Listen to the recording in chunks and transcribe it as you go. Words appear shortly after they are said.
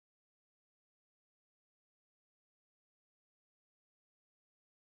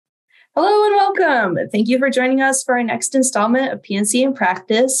Hello and welcome. Thank you for joining us for our next installment of PNCA in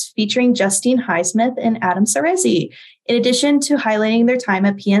Practice featuring Justine Highsmith and Adam Ciresi. In addition to highlighting their time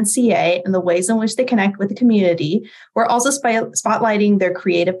at PNCA and the ways in which they connect with the community, we're also spotlighting their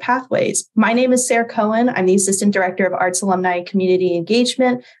creative pathways. My name is Sarah Cohen. I'm the Assistant Director of Arts Alumni Community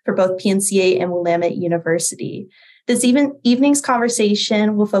Engagement for both PNCA and Willamette University. This evening's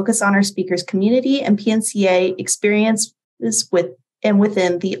conversation will focus on our speakers' community and PNCA experiences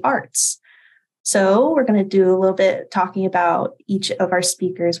within the arts. So we're going to do a little bit talking about each of our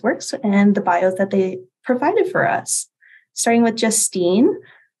speakers' works and the bios that they provided for us. Starting with Justine.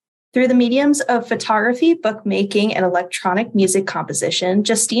 Through the mediums of photography, bookmaking, and electronic music composition,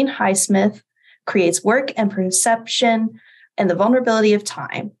 Justine Highsmith creates work and perception and the vulnerability of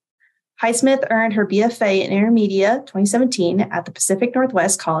time. Highsmith earned her BFA in Intermedia 2017 at the Pacific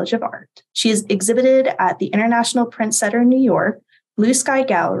Northwest College of Art. She is exhibited at the International Print Center in New York, Blue Sky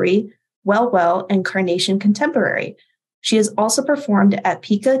Gallery, Well, and Carnation Contemporary. She has also performed at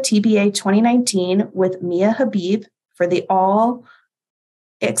PICA TBA 2019 with Mia Habib for the All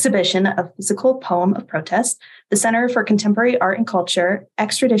exhibition of Physical Poem of Protest, the Center for Contemporary Art and Culture,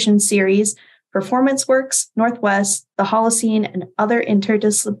 Extradition Series, Performance Works, Northwest, the Holocene, and other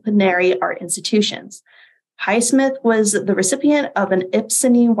interdisciplinary art institutions. Highsmith was the recipient of an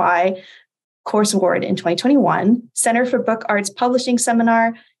Ipsen Y Course Award in 2021, Center for Book Arts Publishing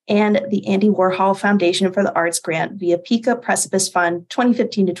Seminar, and the Andy Warhol Foundation for the Arts Grant via PICA Precipice Fund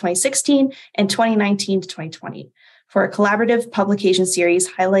 2015 to 2016 and 2019 to 2020 for a collaborative publication series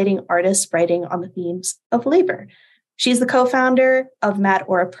highlighting artists writing on the themes of labor. She's the co-founder of Mad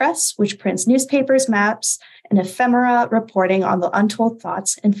Aura Press, which prints newspapers, maps, and ephemera reporting on the untold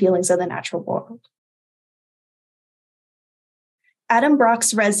thoughts and feelings of the natural world. Adam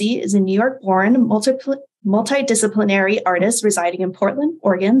Ciresi is a New York-born multidisciplinary artist residing in Portland,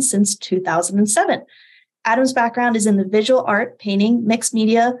 Oregon since 2007. Adam's background is in the visual art, painting, mixed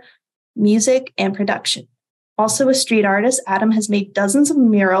media, music, and production. Also a street artist, Adam has made dozens of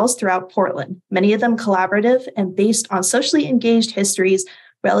murals throughout Portland, many of them collaborative and based on socially engaged histories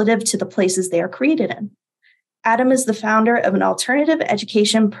relative to the places they are created in. Adam is the founder of an alternative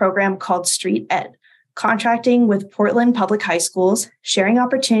education program called Street Ed, contracting with Portland public high schools, sharing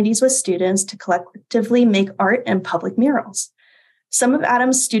opportunities with students to collectively make art and public murals. Some of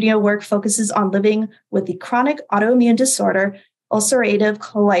Adam's studio work focuses on living with the chronic autoimmune disorder, ulcerative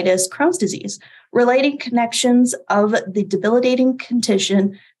colitis, Crohn's disease, relating connections of the debilitating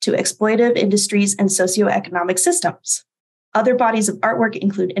condition to exploitative industries and socioeconomic systems. Other bodies of artwork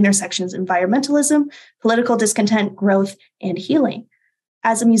include intersections of environmentalism, political discontent, growth, and healing.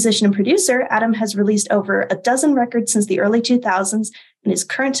 As a musician and producer, Adam has released over a dozen records since the early 2000s and is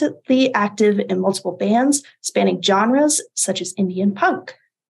currently active in multiple bands spanning genres such as indie and punk.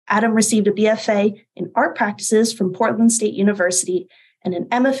 Adam received a BFA in art practices from Portland State University and an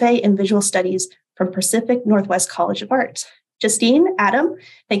MFA in visual studies from Pacific Northwest College of Art. Justine, Adam,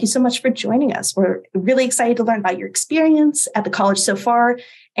 thank you so much for joining us. We're really excited to learn about your experience at the college so far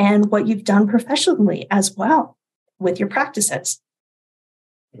and what you've done professionally as well with your practices.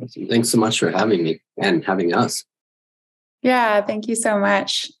 Thanks so much for having me and having us. Yeah, thank you so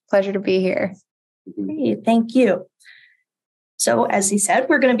much. Pleasure to be here. Great, thank you. So as he said,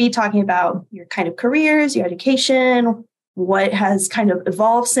 we're going to be talking about your kind of careers, your education, what has kind of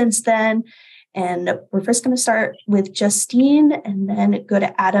evolved since then. And we're first going to start with Justine and then go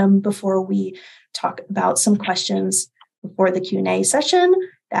to Adam before we talk about some questions before the Q&A session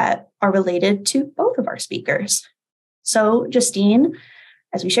that are related to both of our speakers. So Justine,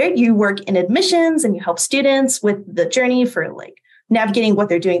 as we shared, you work in admissions and you help students with the journey for navigating what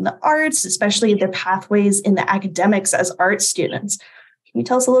they're doing in the arts, especially their pathways in the academics as art students. Can you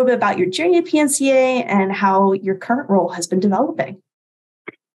tell us a little bit about your journey at PNCA and how your current role has been developing?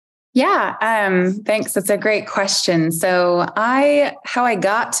 Yeah, thanks. That's a great question. So how I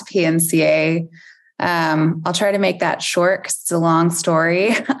got to PNCA, I'll try to make that short because it's a long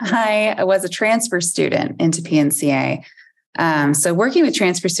story. I was a transfer student into PNCA. So working with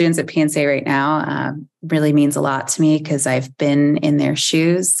transfer students at PNCA right now really means a lot to me because I've been in their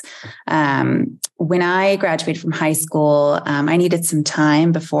shoes. When I graduated from high school, I needed some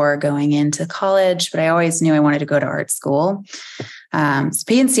time before going into college, but I always knew I wanted to go to art school. So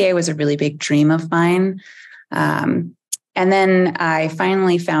PNCA was a really big dream of mine. And then I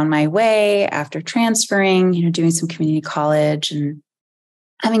finally found my way after transferring, doing some community college and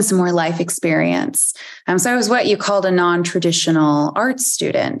having some more life experience. So I was what you called a non-traditional arts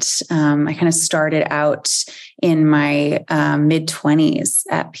student. I kind of started out in my mid-20s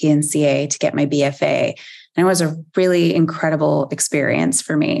at PNCA to get my BFA. And it was a really incredible experience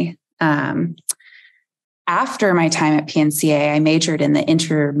for me. After my time at PNCA, I majored in the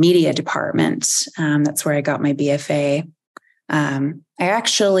intermedia department. That's where I got my BFA. I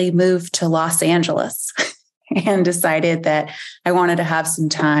actually moved to Los Angeles and decided that I wanted to have some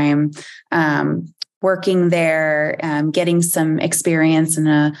time working there, getting some experience in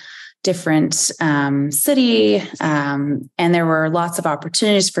a different city. And there were lots of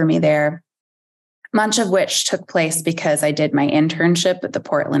opportunities for me there, much of which took place because I did my internship at the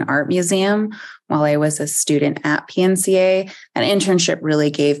Portland Art Museum while I was a student at PNCA. That internship really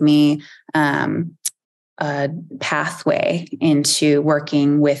gave me a pathway into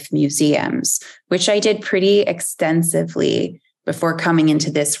working with museums, which I did pretty extensively before coming into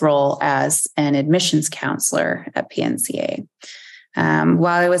this role as an admissions counselor at PNCA. While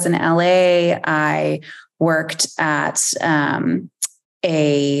I was in LA, I worked at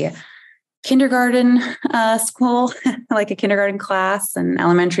a kindergarten school, like a kindergarten class and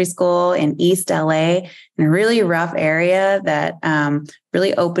elementary school in East LA, in a really rough area that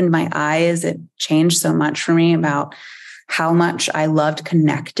really opened my eyes. It changed so much for me about how much I loved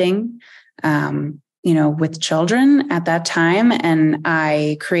connecting, with children at that time. And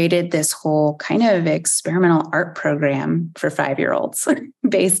I created this whole kind of experimental art program for 5-year-olds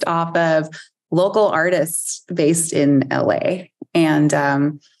based off of local artists based in LA. And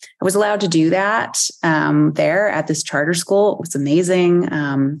I was allowed to do that there at this charter school. It was amazing.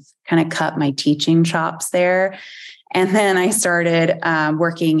 Kind of cut my teaching chops there. And then I started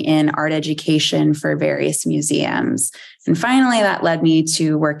working in art education for various museums. And finally, that led me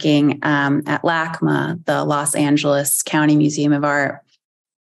to working at LACMA, the Los Angeles County Museum of Art.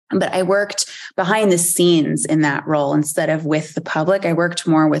 But I worked behind the scenes in that role instead of with the public. I worked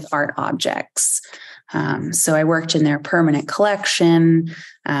more with art objects. So I worked in their permanent collection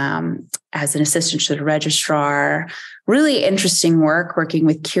as an assistant to the registrar. Really interesting work working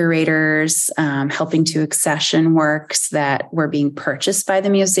with curators, helping to accession works that were being purchased by the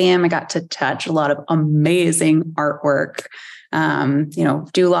museum. I got to touch a lot of amazing artwork,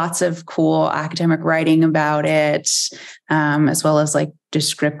 do lots of cool academic writing about it, as well as like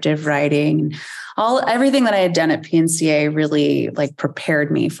descriptive writing. Everything that I had done at PNCA really like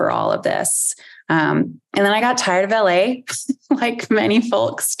prepared me for all of this. And then I got tired of LA, like many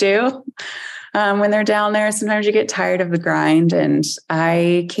folks do. When they're down there, sometimes you get tired of the grind. And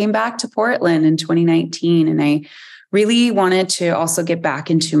I came back to Portland in 2019, and I really wanted to also get back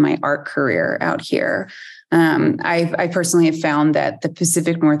into my art career out here. I personally have found that the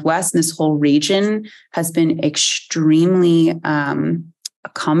Pacific Northwest and this whole region has been extremely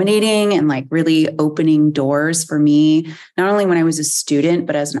accommodating and like really opening doors for me, not only when I was a student,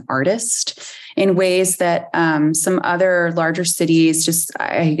 but as an artist in ways that some other larger cities just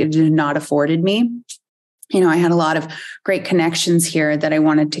did not afforded me. I had a lot of great connections here that I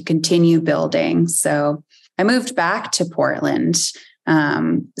wanted to continue building. So I moved back to Portland,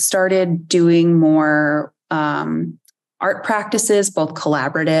 started doing more art practices, both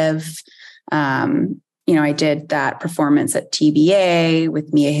collaborative. I did that performance at TBA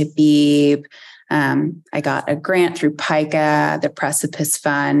with Mia Habib. I got a grant through PICA, the Precipice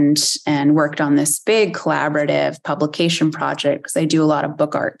Fund, and worked on this big collaborative publication project because I do a lot of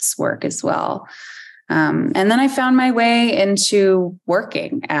book arts work as well. And then I found my way into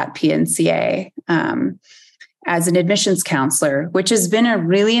working at PNCA as an admissions counselor, which has been a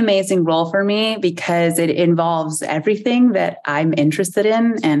really amazing role for me because it involves everything that I'm interested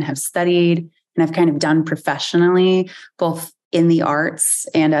in and have studied and I've kind of done professionally, both in the arts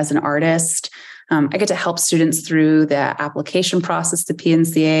and as an artist. I get to help students through the application process to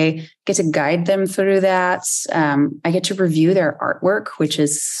PNCA, get to guide them through that. I get to review their artwork, which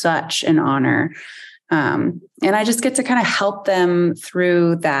is such an honor. And I just get to kind of help them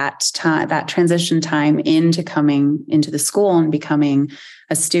through that time, that transition time into coming into the school and becoming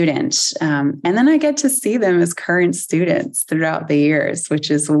a student. And then I get to see them as current students throughout the years, which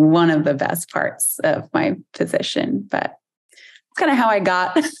is one of the best parts of my position. But it's kind of how I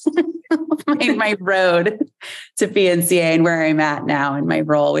got made my road to PNCA and where I'm at now in my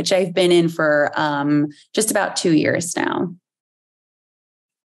role, which I've been in for just about 2 years now.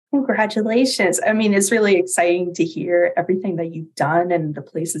 Congratulations. I mean, it's really exciting to hear everything that you've done and the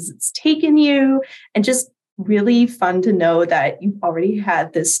places it's taken you, and just really fun to know that you've already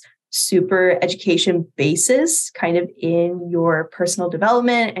had this super education basis kind of in your personal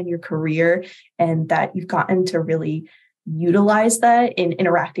development and your career, and that you've gotten to really utilize that in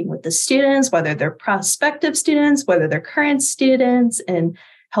interacting with the students, whether they're prospective students, whether they're current students, and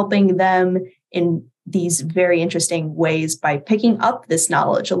helping them in these very interesting ways by picking up this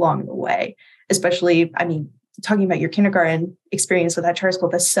knowledge along the way. Especially, I mean, talking about your kindergarten experience with that charter school.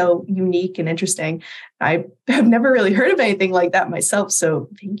 That's so unique and interesting. I have never really heard of anything like that myself. So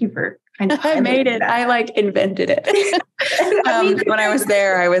thank you for kind of I made it. that. I like invented it. When I was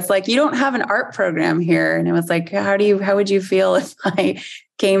there, I was like, you don't have an art program here. And I was like, how would you feel if I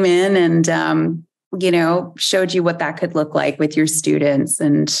came in and, showed you what that could look like with your students?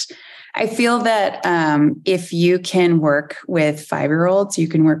 And I feel that if you can work with 5-year-olds, you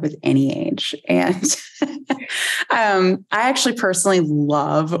can work with any age. And I actually personally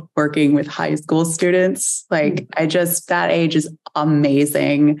love working with high school students. Like that age is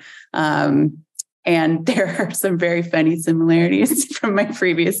amazing. And there are some very funny similarities from my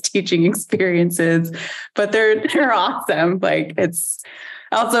previous teaching experiences, but they're awesome. Like, it's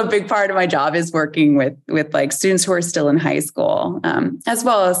also a big part of my job is working with like students who are still in high school, as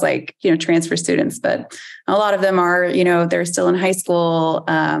well as like, transfer students, but a lot of them are, they're still in high school.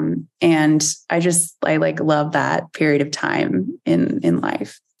 And I love that period of time in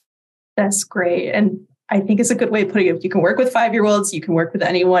life. That's great. And I think it's a good way of putting it. You can work with 5-year-olds, you can work with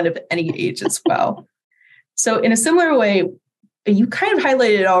anyone of any age as well. So in a similar way, you kind of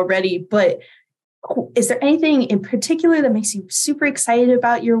highlighted it already, but is there anything in particular that makes you super excited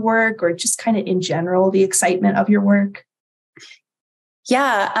about your work, or just kind of in general, the excitement of your work?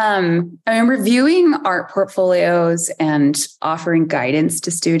 Yeah. Reviewing art portfolios and offering guidance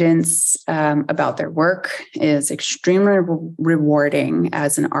to students about their work is extremely rewarding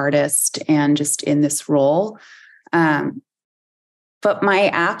as an artist and just in this role. But my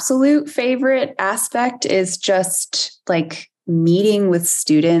absolute favorite aspect is just like meeting with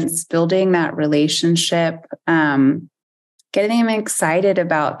students, building that relationship, getting them excited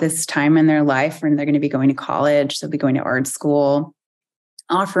about this time in their life when they're going to be going to college, they'll be going to art school,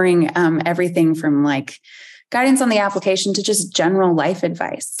 offering everything from like guidance on the application to just general life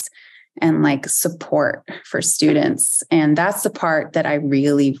advice and like support for students. And that's the part that I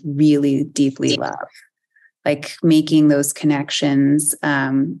really, really deeply love, like making those connections.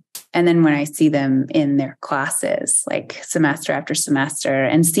 And then when I see them in their classes, like semester after semester,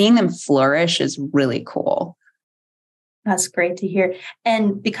 and seeing them flourish is really cool. That's great to hear.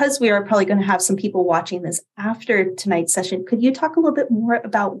 And because we are probably going to have some people watching this after tonight's session, could you talk a little bit more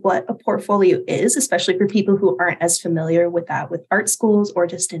about what a portfolio is, especially for people who aren't as familiar with that with art schools or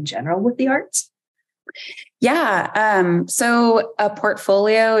just in general with the arts? Yeah. So a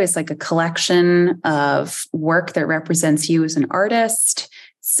portfolio is like a collection of work that represents you as an artist.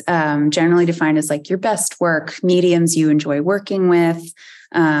 Generally defined as like your best work, mediums you enjoy working with,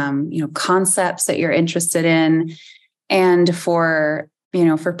 concepts that you're interested in. And for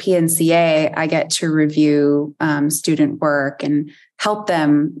PNCA, I get to review student work and help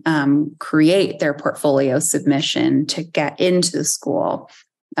them create their portfolio submission to get into the school.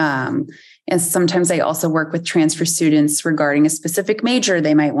 And sometimes I also work with transfer students regarding a specific major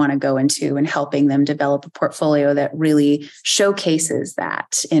they might want to go into and helping them develop a portfolio that really showcases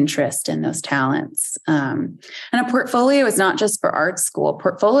that interest in those talents. And a portfolio is not just for art school.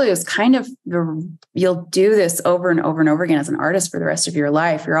 Portfolio is kind of, you'll do this over and over and over again as an artist for the rest of your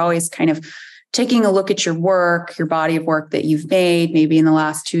life. You're always kind of taking a look at your work, your body of work that you've made, maybe in the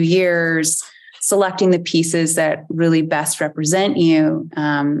last 2 years, selecting the pieces that really best represent you,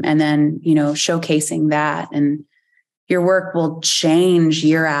 and then, showcasing that. And your work will change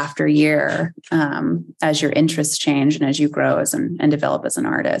year after year as your interests change and as you grow and develop as an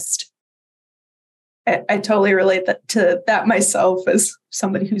artist. I totally relate to that myself as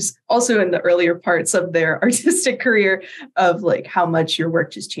somebody who's also in the earlier parts of their artistic career, of like how much your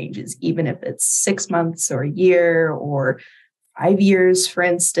work just changes, even if it's 6 months or a year or 5 years, for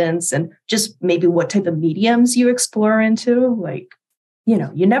instance, and just maybe what type of mediums you explore into. Like,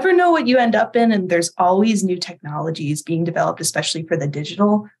 you never know what you end up in, and there's always new technologies being developed, especially for the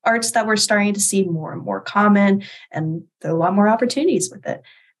digital arts that we're starting to see more and more common, and there are a lot more opportunities with it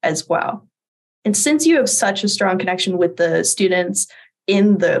as well. And since you have such a strong connection with the students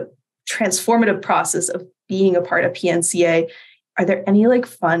in the transformative process of being a part of PNCA, are there any like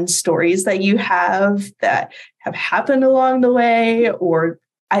fun stories that you have that have happened along the way, or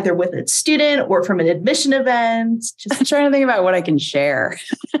either with a student or from an admission event? I'm trying to think about what I can share.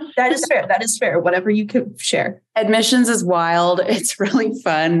 That is fair. That is fair. Whatever you could share. Admissions is wild. It's really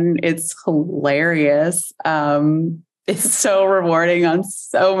fun. It's hilarious. It's so rewarding on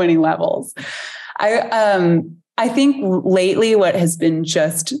so many levels. I think lately what has been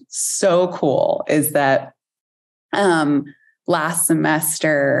just so cool is that last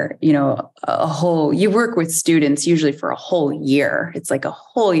semester, you work with students usually for a whole year. It's like a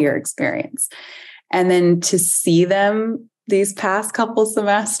whole year experience. And then to see them these past couple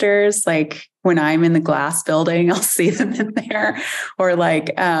semesters, like when I'm in the glass building, I'll see them in there, or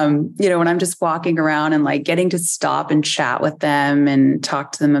like, when I'm just walking around and like getting to stop and chat with them and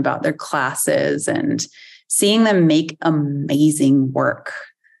talk to them about their classes and seeing them make amazing work.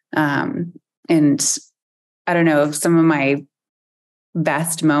 And I don't know if some of my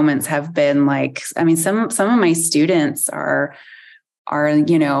best moments have been like, I mean, some of my students are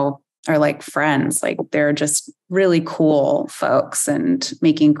like friends, like they're just really cool folks and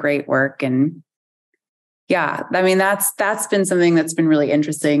making great work. And yeah, I mean, that's been something that's been really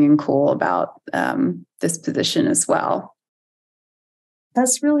interesting and cool about this position as well.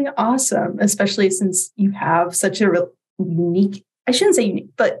 That's really awesome, especially since you have such a unique, I shouldn't say unique,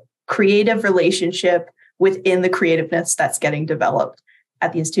 but creative relationship within the creativeness that's getting developed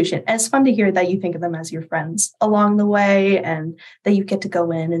at the institution. And it's fun to hear that you think of them as your friends along the way and that you get to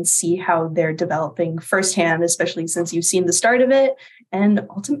go in and see how they're developing firsthand, especially since you've seen the start of it and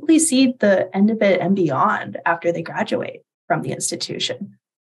ultimately see the end of it and beyond after they graduate from the institution.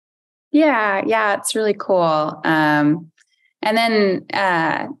 Yeah, it's really cool. And then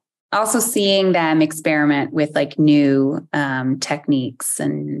also seeing them experiment with like new techniques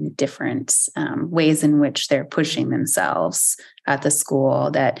and different ways in which they're pushing themselves at the school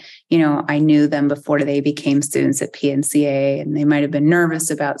that, I knew them before they became students at PNCA and they might have been nervous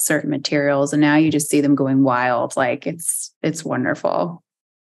about certain materials. And now you just see them going wild. Like it's wonderful.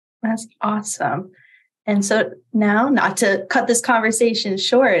 That's awesome. And so now, not to cut this conversation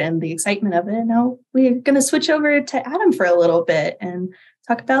short and the excitement of it, now we're going to switch over to Adam for a little bit and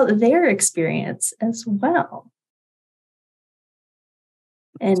talk about their experience as well.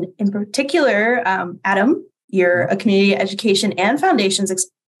 And in particular, Adam, you're a community education and foundations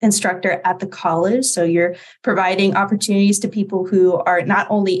instructor at the college. So you're providing opportunities to people who are not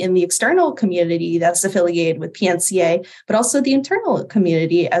only in the external community that's affiliated with PNCA, but also the internal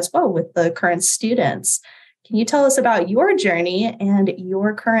community as well with the current students. Can you tell us about your journey and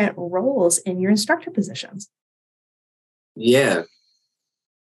your current roles in your instructor positions? Yeah.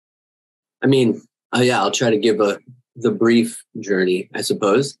 I mean, I'll try to give the brief journey, I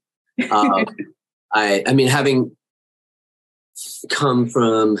suppose. I mean, having come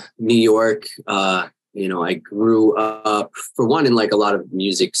from New York, I grew up, for one, in like a lot of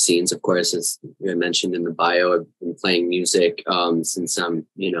music scenes, of course, as I mentioned in the bio. I've been playing music since I'm,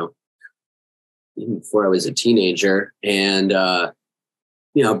 even before I was a teenager. And,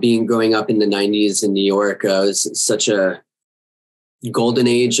 growing up in the 90s in New York, was such a golden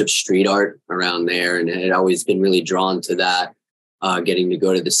age of street art around there. And it had always been really drawn to that. Getting to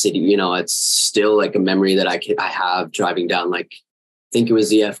go to the city, it's still like a memory that I have driving down, like, I think it was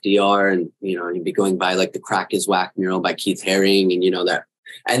the FDR, and, you'd be going by like the Crack is Whack mural by Keith Haring, and, that.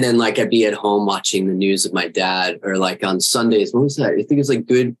 And then like I'd be at home watching the news with my dad, or like on Sundays, what was that? I think it was like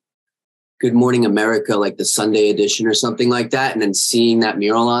Good Morning America, like the Sunday edition or something like that. And then seeing that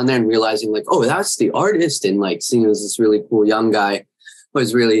mural on there and realizing like, oh, that's the artist. And like seeing it was this really cool young guy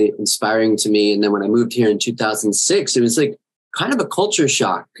was really inspiring to me. And then when I moved here in 2006, it was like kind of a culture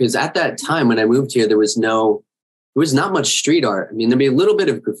shock, because at that time when I moved here, there was not much street art. I mean, there'd be a little bit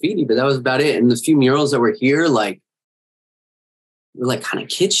of graffiti, but that was about it. And the few murals that were here, were like kind of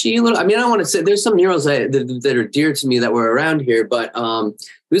kitschy a little. I mean, I don't want to say, there's some murals that are dear to me that were around here, but it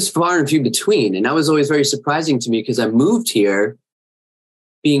was far and few between. And that was always very surprising to me, because I moved here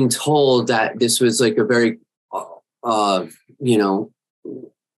being told that this was like a very, a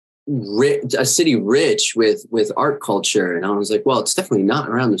city rich with art culture. And I was like, well, it's definitely not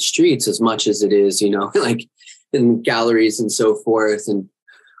around the streets as much as it is, like in galleries and so forth. And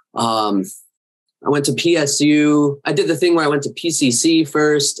I went to PSU. I did the thing where I went to PCC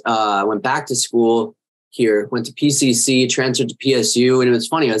first. I went back to school here, went to PCC, transferred to PSU. And it was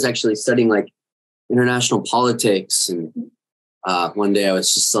funny, I was actually studying like international politics. And one day I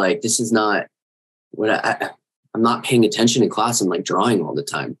was just like, this is not what I'm not paying attention in class. I'm like drawing all the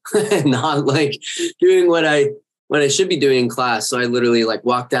time and not like doing what I should be doing in class. So I literally like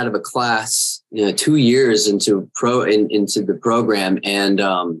walked out of a class, 2 years into the program,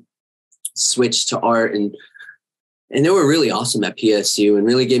 and switched to art. And they were really awesome at PSU and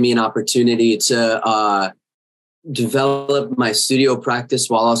really gave me an opportunity to develop my studio practice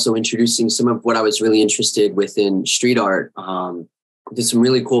while also introducing some of what I was really interested within street art. Did some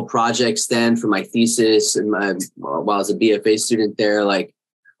really cool projects then for my thesis, and while I was a BFA student there, like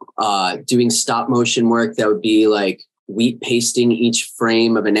doing stop motion work that would be like wheat pasting each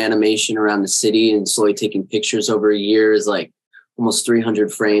frame of an animation around the city and slowly taking pictures over years, like almost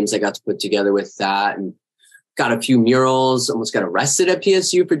 300 frames I got to put together with that, and got a few murals, almost got arrested at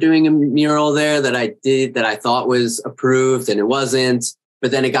PSU for doing a mural there that I did that I thought was approved and it wasn't. But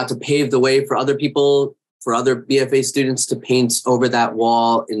then it got to pave the way for other people, for other BFA students to paint over that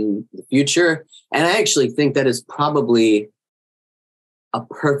wall in the future. And I actually think that is probably a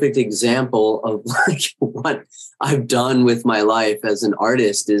perfect example of like what I've done with my life as an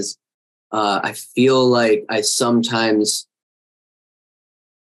artist is I feel like I sometimes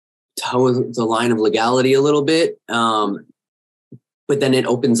toe the line of legality a little bit, but then it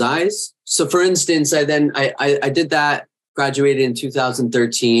opens eyes. So for instance, I did that, graduated in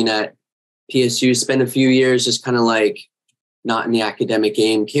 2013 at PSU, spent a few years just kind of like not in the academic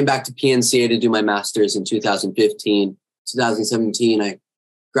game, came back to PNCA to do my master's in 2015, 2017. I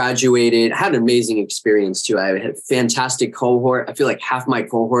graduated, had an amazing experience too. I had a fantastic cohort. I feel like half my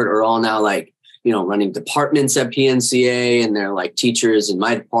cohort are all now like, running departments at PNCA, and they're like teachers in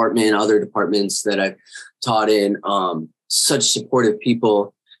my department, other departments that I taught in, such supportive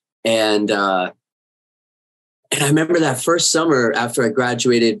people. And I remember that first summer after I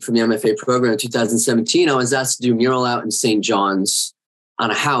graduated from the MFA program in 2017, I was asked to do a mural out in St. John's on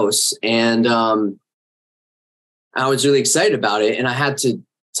a house. And I was really excited about it. And I had to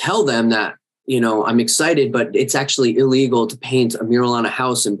tell them that, I'm excited, but it's actually illegal to paint a mural on a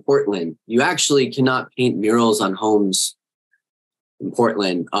house in Portland. You actually cannot paint murals on homes in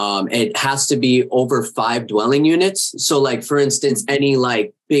Portland. It has to be over 5 dwelling units. So like, for instance, any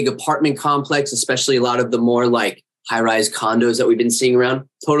like big apartment complex, especially a lot of the more like high-rise condos that we've been seeing around,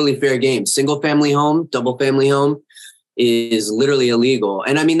 totally fair game. Single family home, double family home is literally illegal.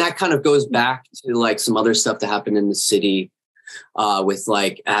 And I mean, that kind of goes back to like some other stuff that happened in the city with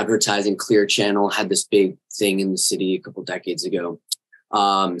like advertising. Clear Channel had this big thing in the city a couple decades ago.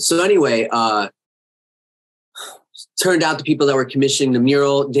 So anyway, turned out the people that were commissioning the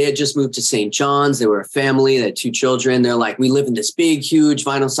mural, they had just moved to St. John's. They were a family, they had 2 children. They're like, we live in this big, huge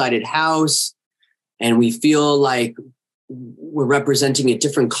vinyl sided house, and we feel like we're representing a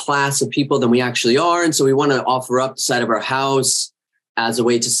different class of people than we actually are. And so we want to offer up the side of our house as a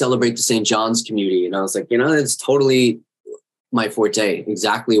way to celebrate the St. John's community. And I was like, that's totally my forte,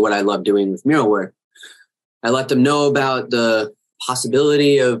 exactly what I love doing with mural work. I let them know about the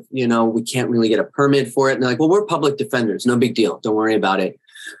possibility of, we can't really get a permit for it. And they're like, well, we're public defenders. No big deal. Don't worry about it.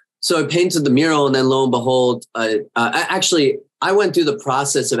 So I painted the mural, and then lo and behold, I went through the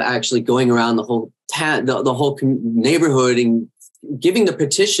process of actually going around the whole the whole neighborhood and giving the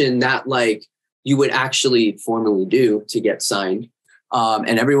petition that like you would actually formally do to get signed.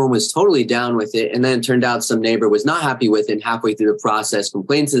 And everyone was totally down with it. And then it turned out some neighbor was not happy with it, and halfway through the process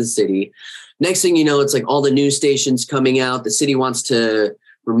complained to the city. Next thing you know, it's like all the news stations coming out. The city wants to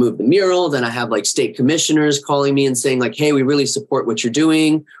remove the mural. Then I have like state commissioners calling me and saying like, hey, we really support what you're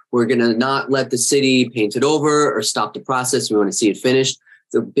doing. We're going to not let the city paint it over or stop the process. We want to see it finished.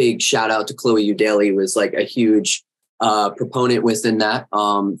 The big shout out to Chloe Udaley, was like a huge proponent within that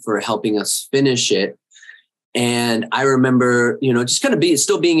for helping us finish it. And I remember, just kind of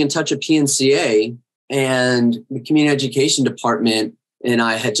still being in touch with PNCA and the community education department. And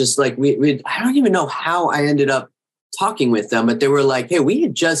I had just like, I don't even know how I ended up talking with them, but they were like, hey, we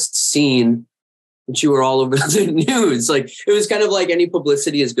had just seen that you were all over the news. Like, it was kind of like any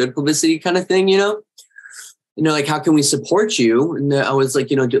publicity is good publicity kind of thing, like, how can we support you? And I was like,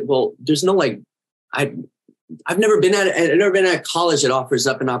 well, there's no like, I've never been at a college that offers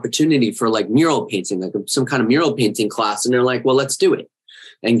up an opportunity for like mural painting, like some kind of mural painting class. And they're like, well, let's do it.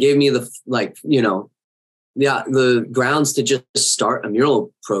 And gave me the grounds to just start a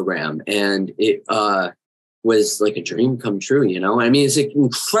mural program. And it was like a dream come true, I mean, it's an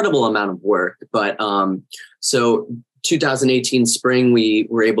incredible amount of work, but so 2018 spring, we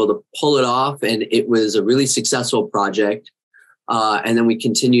were able to pull it off, and it was a really successful project. And then we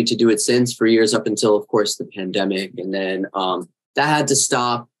continued to do it since for years up until, of course, the pandemic. And then that had to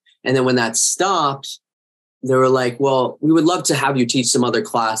stop. And then when that stopped, they were like, well, we would love to have you teach some other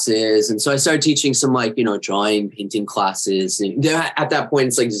classes. And so I started teaching some like, drawing, painting classes. And at that point,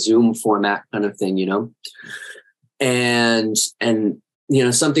 it's like Zoom format kind of thing, and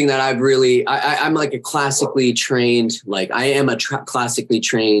something that I've really, I'm like a classically trained, like I am a classically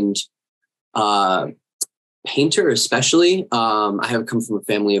trained painter, especially. I have come from a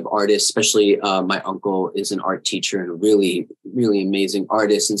family of artists, especially my uncle is an art teacher and a really, really amazing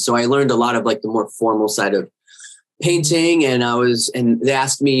artist. And so I learned a lot of like the more formal side of painting. And they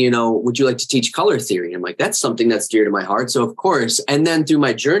asked me, would you like to teach color theory? I'm like, that's something that's dear to my heart. So of course, and then through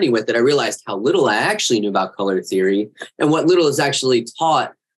my journey with it, I realized how little I actually knew about color theory and what little is actually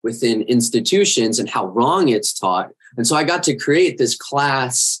taught within institutions and how wrong it's taught. And so I got to create this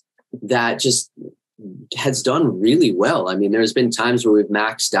class that just has done really well. I mean, there's been times where we've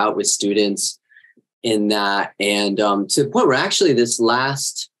maxed out with students in that. And to the point where actually this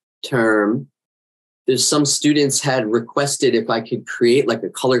last term, there's some students had requested if I could create like a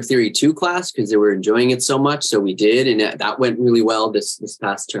color theory 2 class because they were enjoying it so much. So we did, and that went really well this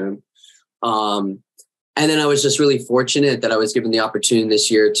past term. And then I was just really fortunate that I was given the opportunity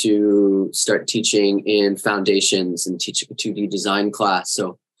this year to start teaching in foundations and teach a 2D design class.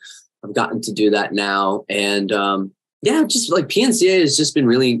 So I've gotten to do that now. And just like PNCA has just been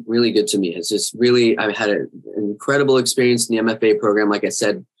really, really good to me. It's just really, I've had an incredible experience in the MFA program. Like I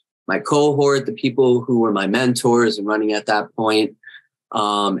said, my cohort, the people who were my mentors and running at that point.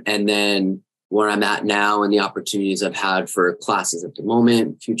 And then where I'm at now and the opportunities I've had for classes at the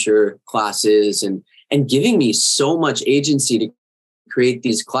moment, future classes, and giving me so much agency to create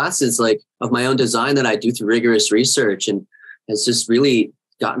these classes like of my own design that I do through rigorous research, and has just really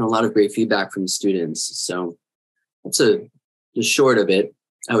gotten a lot of great feedback from students. So that's the short of it,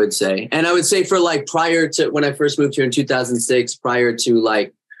 I would say. And I would say for like prior to when I first moved here in 2006, prior to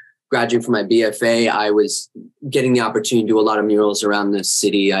like graduating from my BFA, I was getting the opportunity to do a lot of murals around the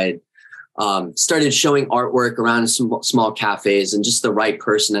city. I started showing artwork around some small cafes, and just the right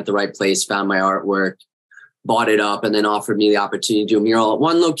person at the right place found my artwork, bought it up, and then offered me the opportunity to do a mural at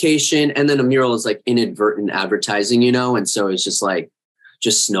one location. And then a mural is like inadvertent advertising, and so it's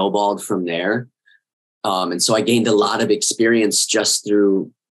just snowballed from there. And so I gained a lot of experience just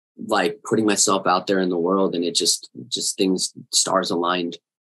through like putting myself out there in the world, and it just stars aligned.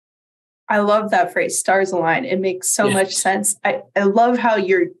 I love that phrase, stars align. It makes so much sense. I love how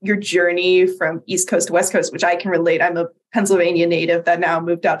your journey from East Coast to West Coast, which I can relate. I'm a Pennsylvania native that now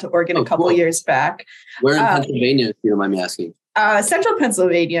moved out to Oregon a couple years back. Where in Pennsylvania, if you don't mind me asking? Central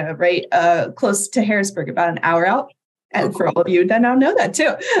Pennsylvania, right? Close to Harrisburg, about an hour out. And for all of you that now know that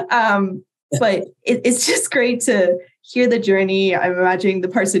too. But it's just great to hear the journey. I'm imagining the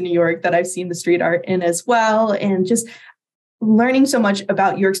parts of New York that I've seen the street art in as well. And just learning so much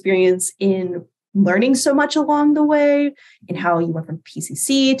about your experience in learning so much along the way, and how you went from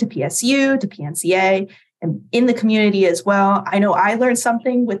PCC to PSU to PNCA and in the community as well. I know I learned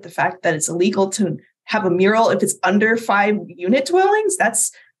something with the fact that it's illegal to have a mural if it's under 5 unit dwellings.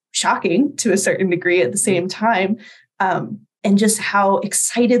 That's shocking to a certain degree at the same time. And just how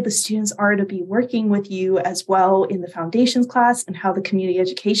excited the students are to be working with you as well in the foundations class, and how the community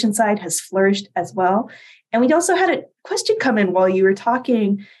education side has flourished as well. And we also had a question come in while you were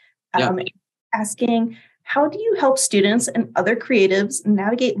talking, asking, how do you help students and other creatives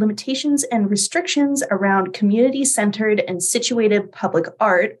navigate limitations and restrictions around community-centered and situated public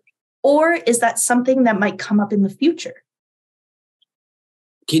art? Or is that something that might come up in the future?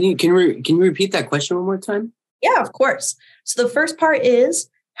 Can you repeat that question one more time? Yeah, of course. So the first part is,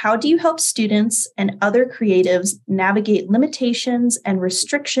 how do you help students and other creatives navigate limitations and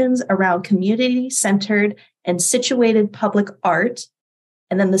restrictions around community-centered and situated public art?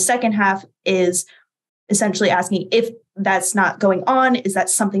 And then the second half is essentially asking, if that's not going on, is that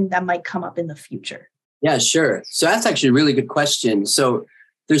something that might come up in the future? Yeah, sure. So that's actually a really good question. So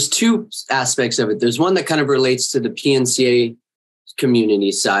there's 2 aspects of it. There's one that kind of relates to the PNCA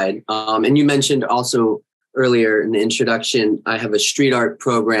community side. And you mentioned also earlier in the introduction, I have a street art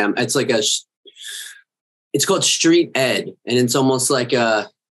program. It's like it's called Street Ed, and it's almost like a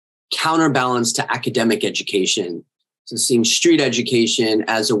counterbalance to academic education. So seeing street education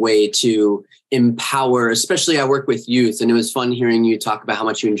as a way to empower, especially I work with youth, and it was fun hearing you talk about how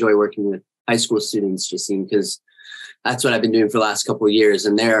much you enjoy working with high school students, Justine, because that's what I've been doing for the last couple of years,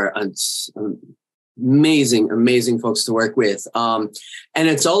 and they're amazing folks to work with. And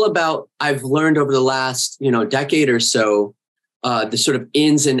it's all about, I've learned over the last, decade or so, the sort of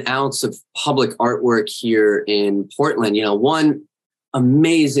ins and outs of public artwork here in Portland. One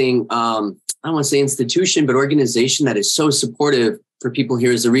amazing, I don't want to say institution, but organization that is so supportive for people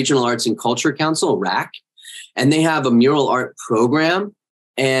here is the Regional Arts and Culture Council, RAC. And they have a mural art program.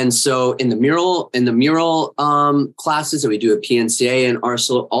 And so in the mural classes that we do at PNCA, and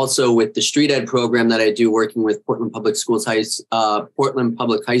also with the street ed program that I do working with Portland Public High Schools, I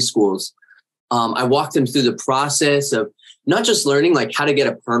walk them through the process of not just learning like how to get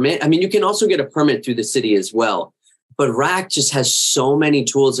a permit. I mean, you can also get a permit through the city as well, but RAC just has so many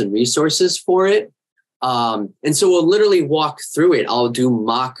tools and resources for it. And so we'll literally walk through it. I'll do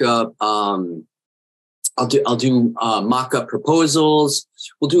mock-up. I'll do mock-up proposals.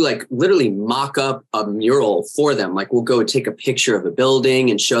 We'll do like literally mock up a mural for them. Like we'll go take a picture of a building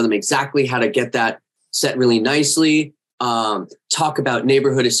and show them exactly how to get that set really nicely. Talk about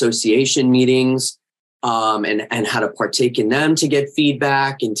neighborhood association meetings and how to partake in them to get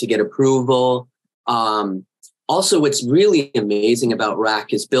feedback and to get approval. Also, what's really amazing about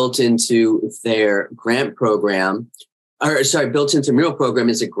RAC is built into their grant program, built into Mural program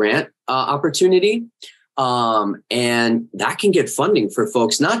is a grant opportunity. And that can get funding for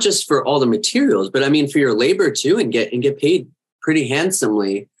folks, not just for all the materials, but I mean, for your labor too, and get paid pretty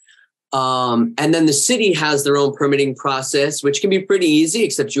handsomely. And then the city has their own permitting process, which can be pretty easy,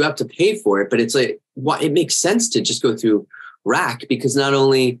 except you have to pay for it. But it's like, it makes sense to just go through RAC, because not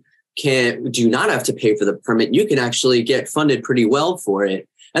only do you not have to pay for the permit, you can actually get funded pretty well for it.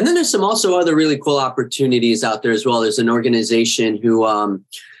 And then there's some also other really cool opportunities out there as well. There's an organization who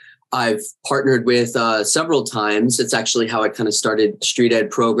I've partnered with several times. It's actually how I kind of started Street Ed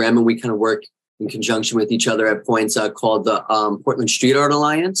program, and we kind of work in conjunction with each other at points, called the Portland Street Art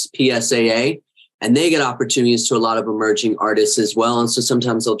Alliance, PNCA, and they get opportunities to a lot of emerging artists as well. And so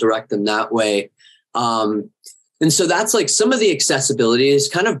sometimes they'll direct them that way. And so that's like some of the accessibility is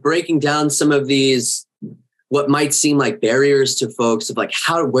kind of breaking down some of these, what might seem like barriers to folks of like,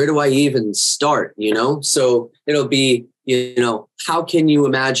 where do I even start? So it'll be, how can you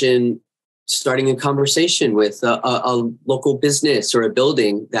imagine starting a conversation with a local business or a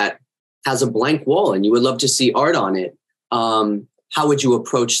building that has a blank wall and you would love to see art on it? How would you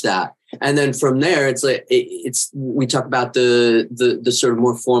approach that? And then from there, it's like, we talk about the sort of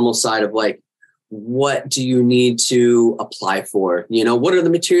more formal side of like, what do you need to apply for? What are the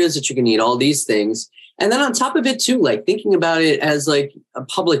materials that you're going to need? All these things. And then on top of it too, like thinking about it as like a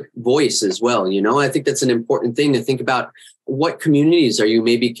public voice as well. I think that's an important thing to think about. What communities are you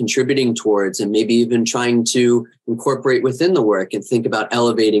maybe contributing towards, and maybe even trying to incorporate within the work, and think about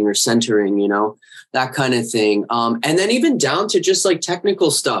elevating or centering, that kind of thing. And then even down to just like technical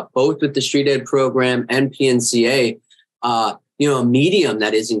stuff, both with the Street Ed program and PNCA, a medium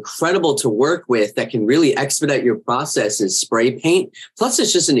that is incredible to work with that can really expedite your process is spray paint. Plus,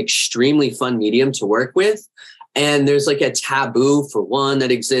 it's just an extremely fun medium to work with. And there's like a taboo for one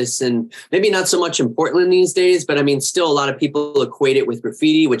that exists, and maybe not so much in Portland these days, but I mean, still a lot of people equate it with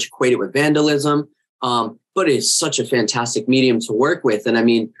graffiti, which equate it with vandalism. But it's such a fantastic medium to work with. And I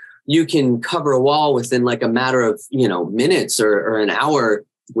mean, you can cover a wall within like a matter of, minutes or an hour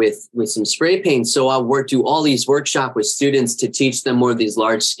with some spray paint. So I'll do all these workshops with students to teach them more of these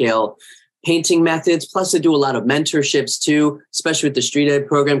large scale painting methods. Plus I do a lot of mentorships too, especially with the Street Ed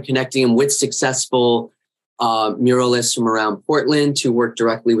program, connecting them with successful muralists from around Portland to work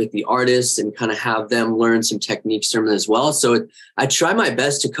directly with the artists and kind of have them learn some techniques from them as well. So I try my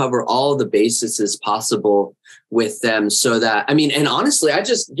best to cover all the bases as possible with them, so that, I mean, and honestly,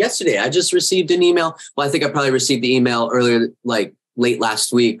 yesterday I just received an email. Well, I think I probably received the email earlier, like late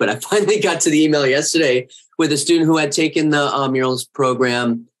last week, but I finally got to the email yesterday with a student who had taken the murals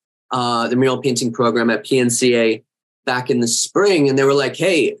program, the mural painting program at PNCA back in the spring. And they were like,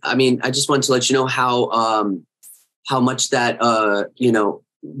 hey, I mean, I just wanted to let you know how much that,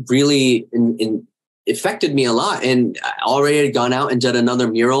 really affected me a lot. And I already had gone out and did another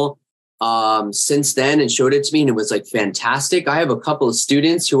mural since then and showed it to me. And it was like fantastic. I have a couple of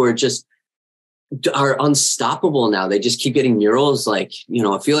students who are unstoppable now. They just keep getting murals like,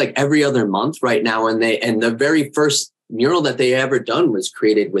 I feel like every other month right now. And the very first mural that they ever done was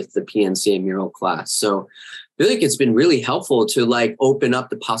created with the PNCA mural class. So I feel like it's been really helpful to like open up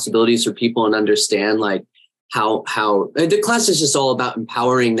the possibilities for people and understand like how the class is just all about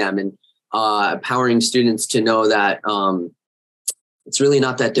empowering them and empowering students to know that it's really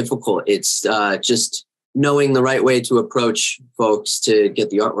not that difficult. It's just knowing the right way to approach folks to get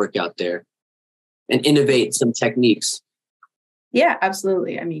the artwork out there and innovate some techniques. Yeah,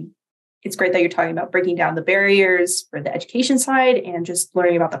 absolutely. I mean, it's great that you're talking about breaking down the barriers for the education side and just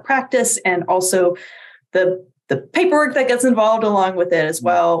learning about the practice, and also the paperwork that gets involved along with it as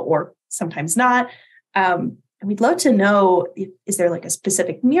well, or sometimes not. And we'd love to know, is there like a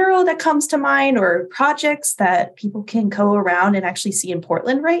specific mural that comes to mind or projects that people can go around and actually see in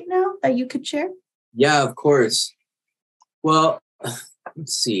Portland right now that you could share? Yeah, of course. Well,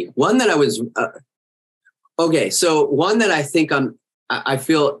 let's see. One that I was... so one that I think I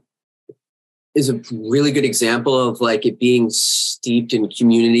feel is a really good example of like it being steeped in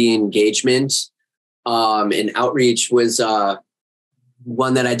community engagement and outreach was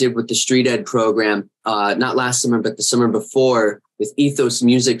one that I did with the Street Ed program, not last summer, but the summer before, with Ethos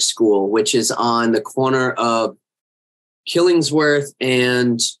Music School, which is on the corner of Killingsworth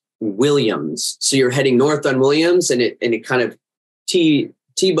and Williams. So you're heading north on Williams, and it kind of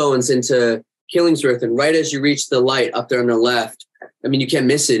T-bones into Killingsworth. And right as you reach the light up there on the left, I mean, you can't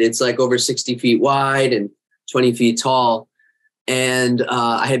miss it. It's like over 60 feet wide and 20 feet tall. And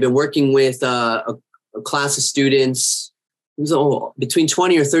I had been working with a class of students was between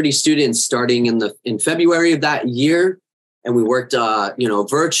 20 or 30 students starting in February of that year. And we worked,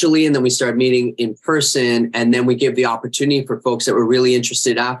 virtually, and then we started meeting in person. And then we gave the opportunity for folks that were really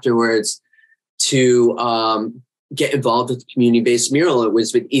interested afterwards to get involved with the community-based mural. It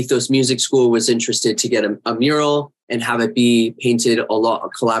was with Ethos Music School was interested to get a mural and have it be painted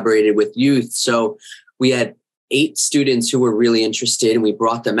collaborated with youth. So we had 8 students who were really interested, and we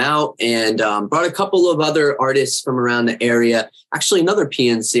brought them out and brought a couple of other artists from around the area. Actually, another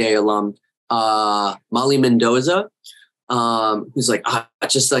PNCA alum, Molly Mendoza, who's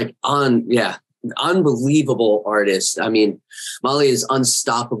unbelievable artist. I mean, Molly is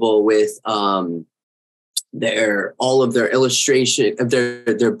unstoppable with all of their illustration of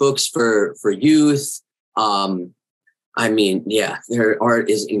their books for youth. Their art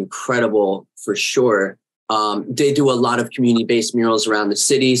is incredible for sure. They do a lot of community-based murals around the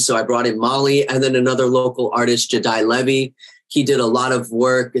city. So I brought in Molly and then another local artist, Jedi Levy. He did a lot of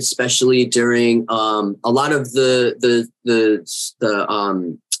work, especially during a lot of the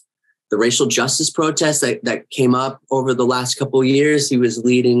racial justice protests that came up over the last couple of years. He was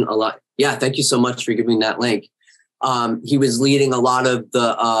leading a lot. Yeah, thank you so much for giving that link. He was leading a lot of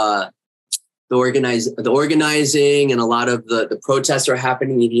the organizing, and a lot of the protests are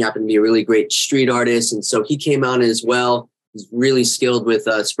happening. He happened to be a really great street artist, and so he came out as well. He's really skilled with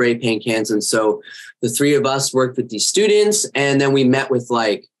spray paint cans, and so the 3 of us worked with these students, and then we met with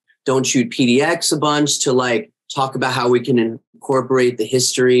Don't Shoot PDX a bunch to talk about how we can incorporate the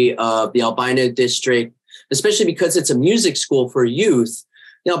history of the Albina district, especially because it's a music school for youth.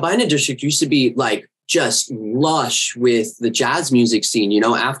 The Albina district used to be just lush with the jazz music scene,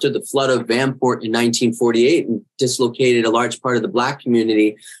 after the flood of Vanport in 1948 and dislocated a large part of the Black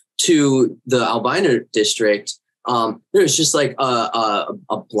community to the Albina district. There's just a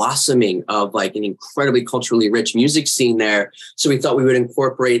blossoming of an incredibly culturally rich music scene there. So we thought we would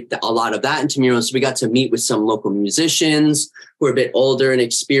incorporate a lot of that into murals. So we got to meet with some local musicians who are a bit older and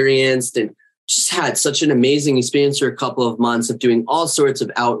experienced, and just had such an amazing experience for a couple of months of doing all sorts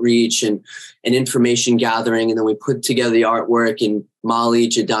of outreach and information gathering. And then we put together the artwork, and Molly,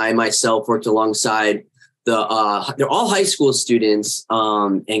 Jedi, and myself worked alongside they're all high school students,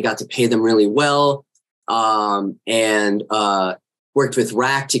 and got to pay them really well. And worked with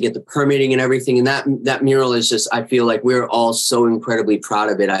RAC to get the permitting and everything. And that mural is just, I feel like we're all so incredibly proud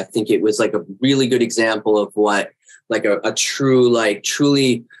of it. I think it was a really good example of what a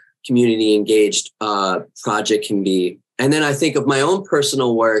truly community engaged project can be. And then I think of my own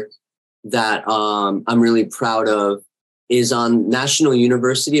personal work that I'm really proud of is on National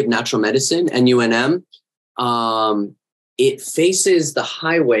University of Natural Medicine, NUNM. It faces the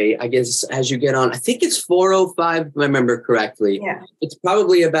highway, I guess, as you get on. I think it's 405, if I remember correctly. Yeah. It's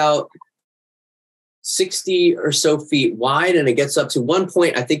probably about 60 or so feet wide, and it gets up to one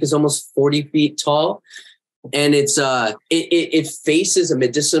point, I think is almost 40 feet tall. And it's it faces a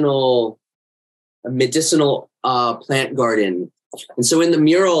medicinal plant garden. And so in the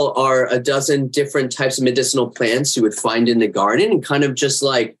mural are a dozen different types of medicinal plants you would find in the garden, and kind of just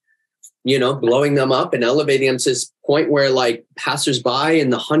blowing them up and elevating them to this point where passersby in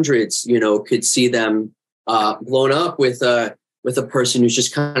the hundreds, could see them blown up with a person who's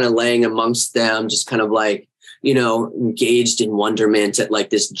just kind of laying amongst them, just kind of engaged in wonderment at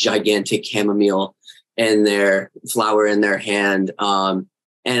this gigantic chamomile and their flower in their hand. And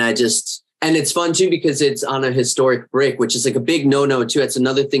it's fun too, because it's on a historic brick, which is a big no-no too. That's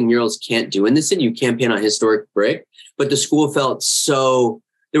another thing murals can't do in the city. You can't paint on historic brick, but the school felt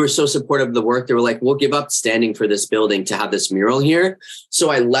they were so supportive of the work. They were like, we'll give up standing for this building to have this mural here. So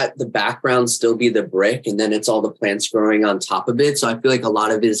I let the background still be the brick, and then it's all the plants growing on top of it. So I feel like a lot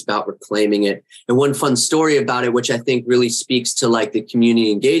of it is about reclaiming it. And one fun story about it, which I think really speaks to the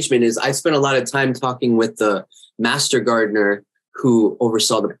community engagement, is I spent a lot of time talking with the master gardener who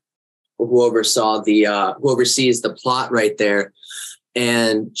oversees the plot right there.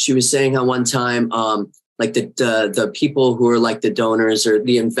 And she was saying how one time, the people who are the donors or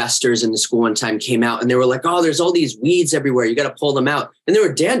the investors in the school one time came out, and they were like, oh, there's all these weeds everywhere. You got to pull them out. And there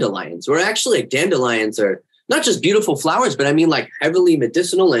were dandelions, where actually dandelions are not just beautiful flowers, but I mean heavily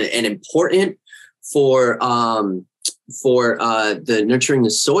medicinal and important for the nurturing the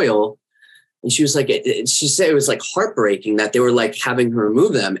soil. And she was she said it was heartbreaking that they were having her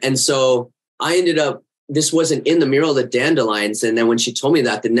remove them. And so I ended up, this wasn't in the mural, the dandelions. And then when she told me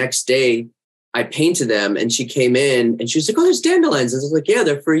that, the next day I painted them, and she came in and she was like, oh, there's dandelions. And I was like, yeah,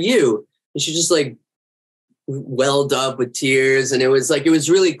 they're for you. And she just welled up with tears. And it was it was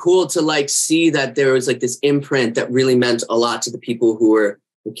really cool to see that there was this imprint that really meant a lot to the people who were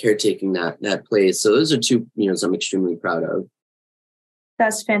caretaking that plays. So those are two, I'm extremely proud of.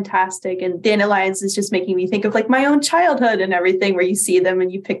 That's fantastic. And dandelions is just making me think of like my own childhood and everything, where you see them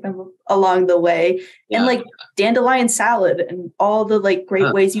and you pick them along the way. Yeah. And like dandelion salad and all the like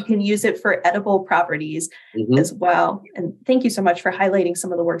great ways you can use it for edible properties as well. And thank you so much for highlighting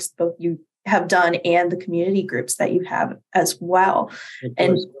some of the works both you have done and the community groups that you have as well.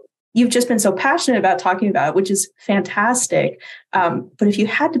 And you've just been so passionate about talking about it, which is fantastic. But if you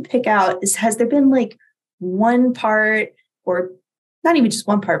had to pick out, has there been like one part, or not even just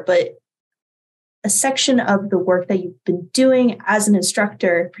one part, but a section of the work that you've been doing as an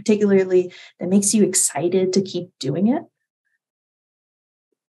instructor, particularly that makes you excited to keep doing it?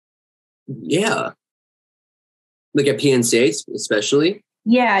 Yeah. Like at PNCA especially?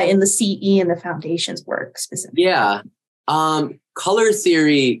 Yeah, in the CE and the foundations work specifically. Yeah. Color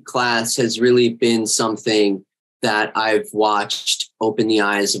theory class has really been something that I've watched open the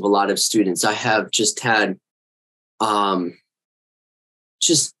eyes of a lot of students. I have just had an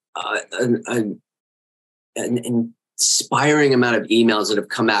inspiring amount of emails that have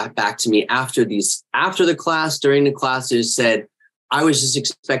come back to me after the class, during the classes, said, I was just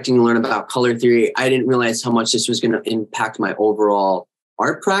expecting to learn about color theory. I didn't realize how much this was going to impact my overall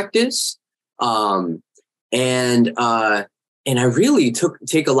art practice. And I really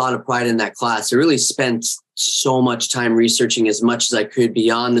take a lot of pride in that class. I really spent so much time researching as much as I could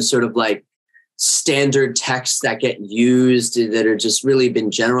beyond the sort of like standard texts that get used that are just really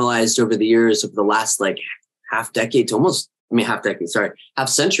been generalized over the years of the last like half century, half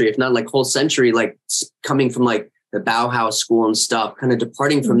century, if not like whole century, like coming from like the Bauhaus school and stuff, kind of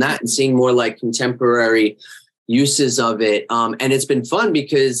departing from that and seeing more like contemporary uses of it. And it's been fun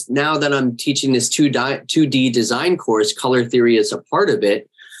because now that I'm teaching this 2D design course, color theory is a part of it.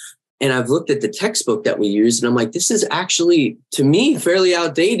 And I've looked at the textbook that we use and I'm like, this is actually, to me, fairly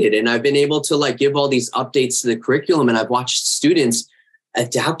outdated. And I've been able to like give all these updates to the curriculum, and I've watched students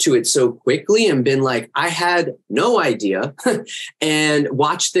adapt to it so quickly and been like, I had no idea and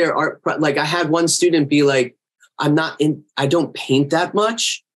watched their art. Like I had one student be like, I don't paint that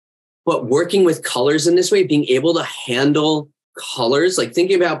much, but working with colors in this way, being able to handle colors, like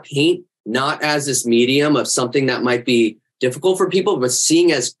thinking about paint, not as this medium of something that might be difficult for people, but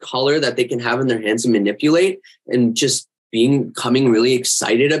seeing as color that they can have in their hands and manipulate, and just becoming really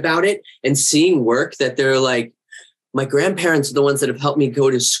excited about it and seeing work that they're like, my grandparents are the ones that have helped me go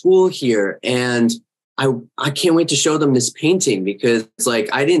to school here. And I can't wait to show them this painting because like,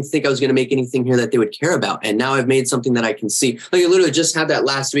 I didn't think I was going to make anything here that they would care about. And now I've made something that I can see. Like I literally just had that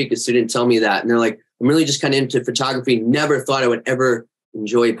last week. A student tell me that, and they're like, I'm really just kind of into photography. Never thought I would ever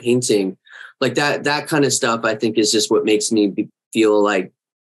enjoy painting. Like that kind of stuff, I think is just what makes me feel like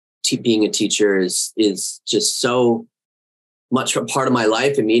being a teacher is just so much a part of my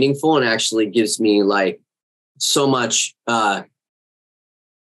life and meaningful, and actually gives me like so much.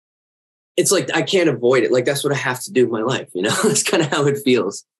 It's like I can't avoid it. Like that's what I have to do in my life. That's kind of how it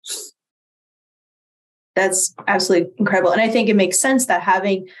feels. That's absolutely incredible. And I think it makes sense that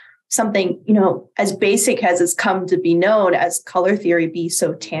having something, as basic as it's come to be known as color theory be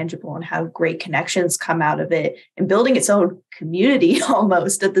so tangible and have great connections come out of it and building its own community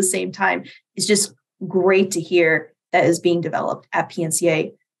almost at the same time is just great to hear that is being developed at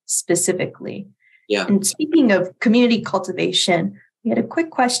PNCA specifically. Yeah. And speaking of community cultivation, we had a quick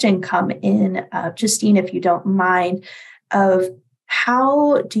question come in, Justine, if you don't mind, of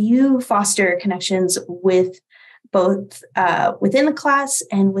how do you foster connections with both within the class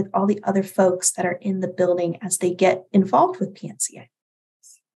and with all the other folks that are in the building as they get involved with PNCA?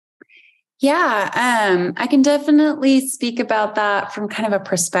 Yeah, I can definitely speak about that from kind of a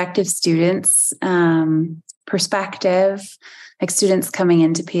prospective student's perspective, like students coming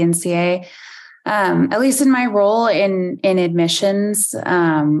into PNCA. At least in my role in admissions,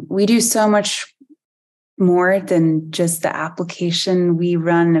 we do so much more than just the application. We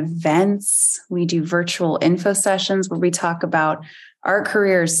run events. We do virtual info sessions where we talk about art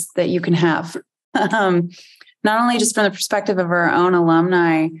careers that you can have, not only just from the perspective of our own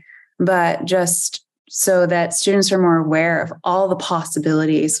alumni, but just so that students are more aware of all the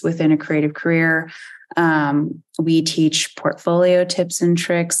possibilities within a creative career. We teach portfolio tips and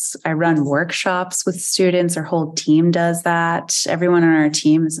tricks. I run workshops with students. Our whole team does that. Everyone on our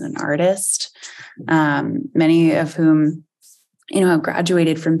team is an artist, many of whom, have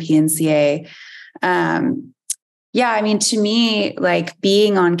graduated from PNCA. To me, like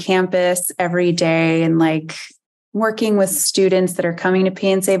being on campus every day and like working with students that are coming to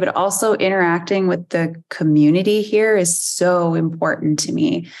PNCA, but also interacting with the community here is so important to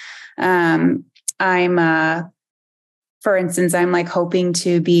me. I'm for instance, I'm like hoping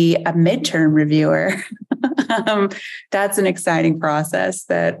to be a midterm reviewer. That's an exciting process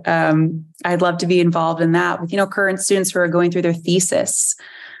that I'd love to be involved in that with, current students who are going through their thesis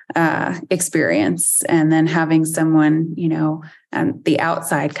experience, and then having someone, on the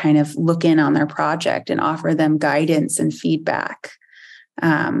outside kind of look in on their project and offer them guidance and feedback,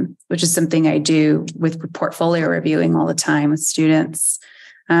 which is something I do with portfolio reviewing all the time with students.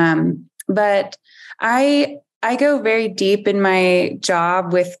 But I go very deep in my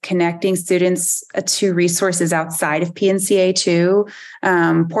job with connecting students to resources outside of PNCA too.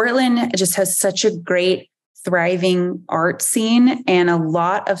 Portland just has such a great, thriving art scene and a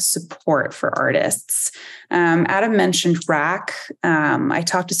lot of support for artists. Adam mentioned RAC. I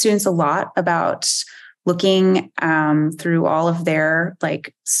talk to students a lot about looking through all of their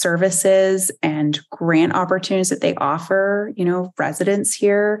services and grant opportunities that they offer, residents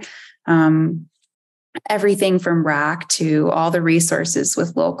here. Everything from RAC to all the resources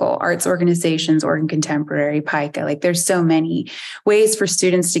with local arts organizations, Oregon Contemporary, PICA. There's so many ways for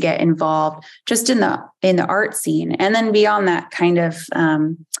students to get involved just in the art scene. And then beyond that, kind of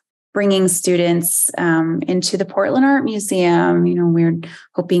bringing students into the Portland Art Museum. We're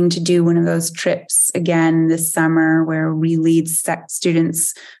hoping to do one of those trips again this summer where we lead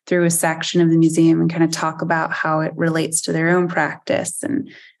students through a section of the museum and kind of talk about how it relates to their own practice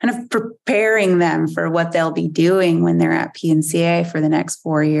and kind of preparing them for what they'll be doing when they're at PNCA for the next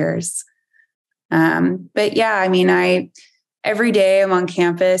 4 years. But yeah, every day I'm on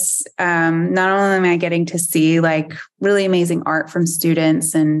campus, not only am I getting to see really amazing art from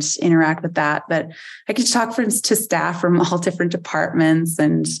students and interact with that, but I get to talk to staff from all different departments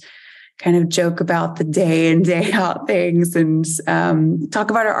and kind of joke about the day in, day out things and talk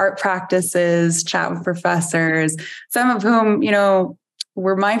about our art practices, chat with professors, some of whom,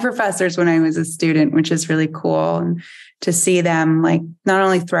 were my professors when I was a student, which is really cool. And to see them not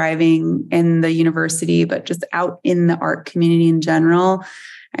only thriving in the university, but just out in the art community in general.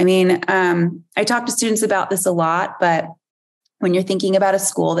 I talk to students about this a lot, but when you're thinking about a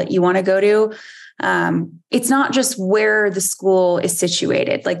school that you want to go to, it's not just where the school is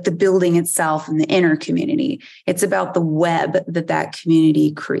situated, the building itself and the inner community. It's about the web that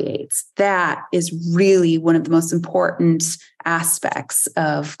community creates. That is really one of the most important aspects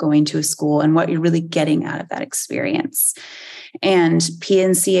of going to a school and what you're really getting out of that experience. And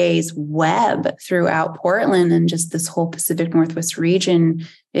PNCA's web throughout Portland and just this whole Pacific Northwest region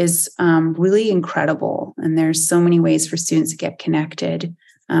is really incredible. And there's so many ways for students to get connected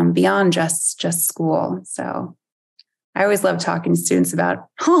beyond just school. So I always love talking to students about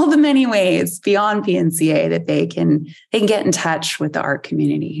all the many ways beyond PNCA that they can get in touch with the art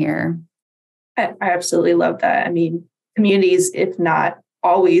community here. I absolutely love that. Communities, if not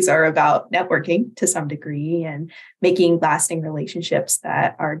always, are about networking to some degree and making lasting relationships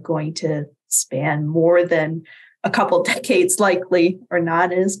that are going to span more than a couple decades, likely or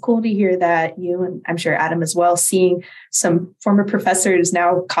not. It is cool to hear that you, and I'm sure Adam as well, seeing some former professors,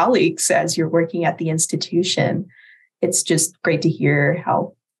 now colleagues, as you're working at the institution. It's just great to hear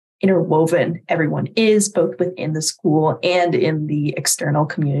how interwoven everyone is, both within the school and in the external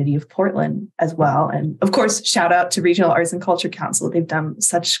community of Portland as well. And of course, shout out to Regional Arts and Culture Council. They've done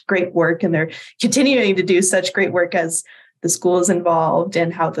such great work and they're continuing to do such great work as the school is involved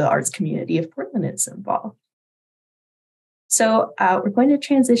and how the arts community of Portland is involved. So we're going to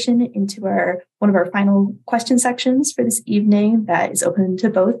transition into one of our final question sections for this evening that is open to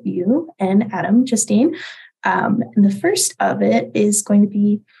both you and Adam, Justine. And the first of it is going to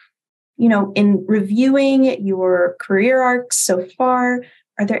be, in reviewing your career arcs so far,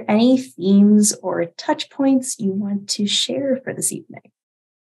 are there any themes or touch points you want to share for this evening?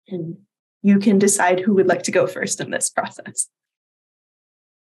 And you can decide who would like to go first in this process.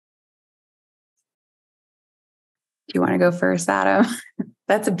 Do you want to go first, Adam?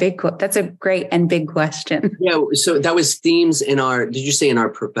 That's a great and big question. Yeah. So that was themes did you say in our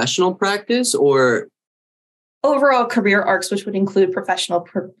professional practice or? Overall career arcs, which would include professional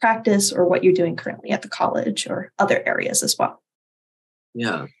practice or what you're doing currently at the college or other areas as well.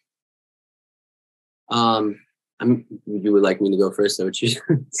 Yeah. You would like me to go first, though, what you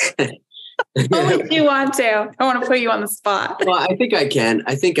said? Only if you want to. I want to put you on the spot. Well, I think I can.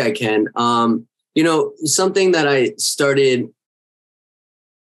 Something that I started,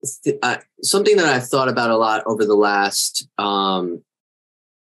 something that I've thought about a lot over the last, I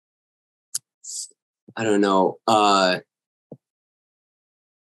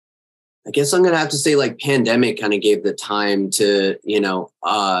guess I'm going to have to say pandemic kind of gave the time to,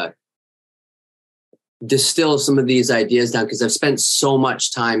 distill some of these ideas down because I've spent so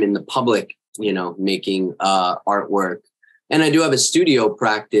much time in the public, making artwork And I do have a studio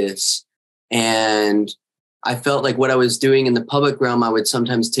practice, and I felt like what I was doing in the public realm, I would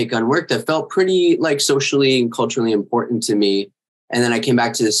sometimes take on work that felt pretty like socially and culturally important to me. And then I came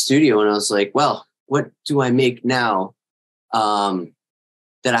back to the studio and I was like, well, what do I make now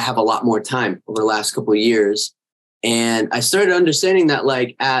that I have a lot more time over the last couple of years? And I started understanding that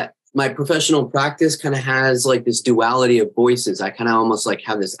like at my professional practice kind of has like this duality of voices. I kind of almost like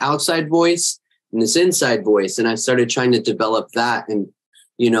have this outside voice and this inside voice. And I started trying to develop that. And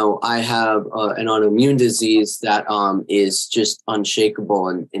I have an autoimmune disease that is just unshakable,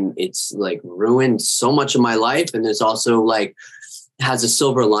 and it's like ruined so much of my life. And there's also like has a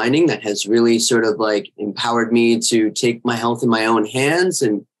silver lining that has really sort of like empowered me to take my health in my own hands.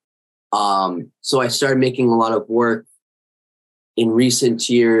 And so I started making a lot of work in recent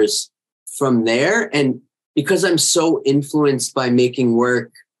years from there. And because I'm so influenced by making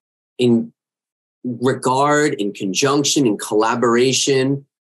work in regard, in conjunction, in collaboration,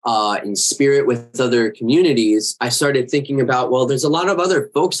 in spirit with other communities, I started thinking about, well, there's a lot of other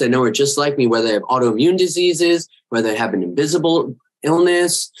folks I know are just like me, whether they have autoimmune diseases, whether they have an invisible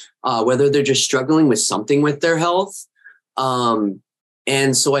illness, whether they're just struggling with something with their health.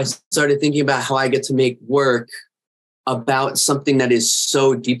 And so I started thinking about how I get to make work about something that is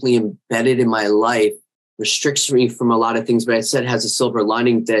so deeply embedded in my life, restricts me from a lot of things, but I said has a silver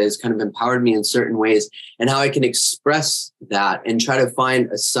lining that has kind of empowered me in certain ways, and how I can express that and try to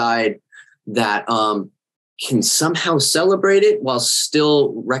find a side that can somehow celebrate it while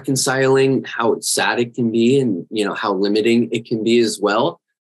still reconciling how sad it can be and, how limiting it can be as well.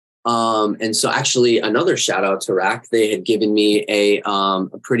 And so actually another shout out to RAC, they had given me a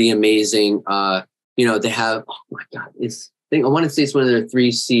pretty amazing, they have, oh my God, I want to say it's one of their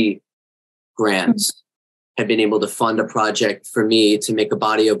 3C grants. Have been able to fund a project for me to make a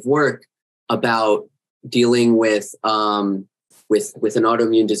body of work about dealing with an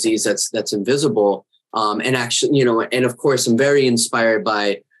autoimmune disease that's invisible. And actually, and of course, I'm very inspired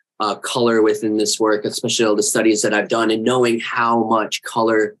by color within this work, especially all the studies that I've done, and knowing how much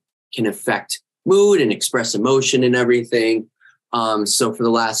color can affect mood and express emotion and everything. So for the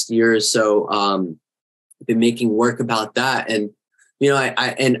last year or so, I've been making work about that. And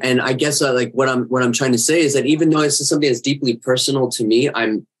I guess like what I'm trying to say is that even though this is something that's deeply personal to me,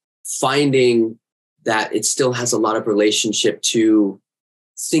 I'm finding that it still has a lot of relationship to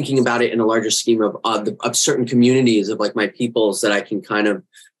thinking about it in a larger scheme of certain communities of like my peoples that I can kind of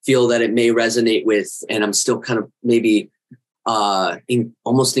feel that it may resonate with, and I'm still kind of maybe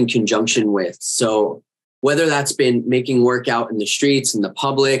almost in conjunction with. So whether that's been making work out in the streets, in the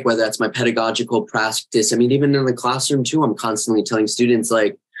public, whether that's my pedagogical practice. I mean, even in the classroom too, I'm constantly telling students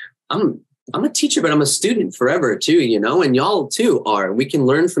like, I'm a teacher, but I'm a student forever too, and y'all too are. We can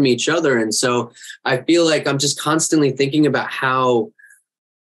learn from each other. And so I feel like I'm just constantly thinking about how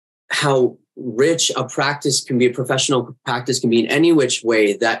rich a practice can be, a professional practice can be in any which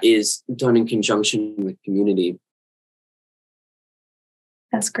way that is done in conjunction with community.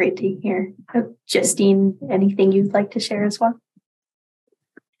 That's great to hear. Justine, anything you'd like to share as well?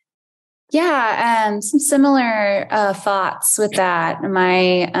 Yeah, some similar thoughts with that.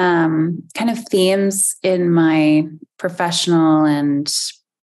 My kind of themes in my professional and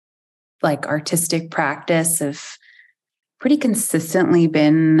like artistic practice have pretty consistently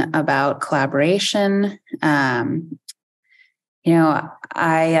been about collaboration. I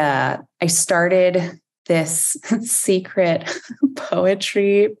started this secret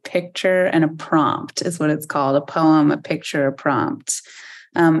poetry picture and a prompt is what it's called. A poem, a picture, a prompt,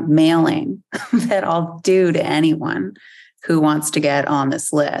 mailing that I'll do to anyone who wants to get on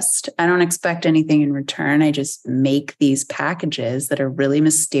this list. I don't expect anything in return. I just make these packages that are really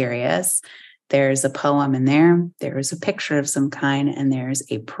mysterious. There's a poem in there, there's a picture of some kind, and there's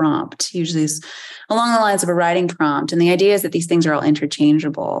a prompt, usually along the lines of a writing prompt. And the idea is that these things are all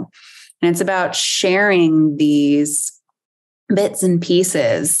interchangeable. And it's about sharing these bits and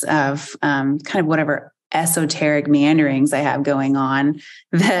pieces of kind of whatever esoteric meanderings I have going on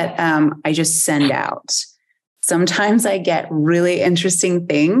that I just send out. Sometimes I get really interesting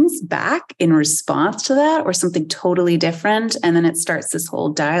things back in response to that, or something totally different. And then it starts this whole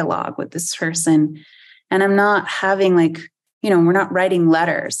dialogue with this person. And I'm not having we're not writing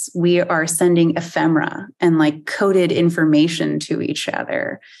letters. We are sending ephemera and like coded information to each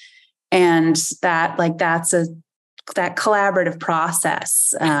other. And that that collaborative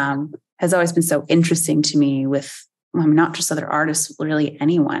process has always been so interesting to me with not just other artists, really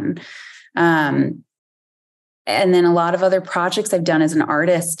anyone. And then a lot of other projects I've done as an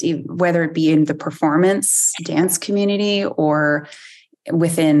artist, whether it be in the performance dance community or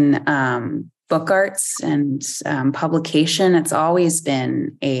within book arts and publication, it's always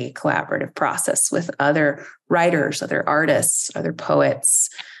been a collaborative process with other writers, other artists, other poets.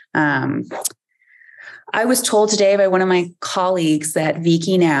 I was told today by one of my colleagues that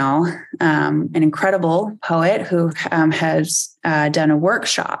Vicky Now, an incredible poet who has done a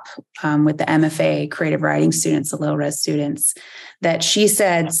workshop with the MFA creative writing students, the low res students, that she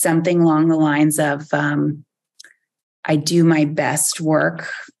said something along the lines of, I do my best work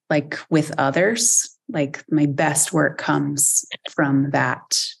like with others, like my best work comes from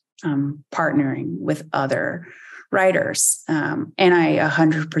that partnering with other writers. And I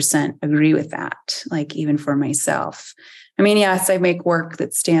 100% agree with that, like even for myself. I mean, yes, I make work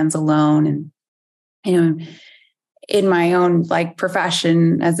that stands alone. And, you know, in my own like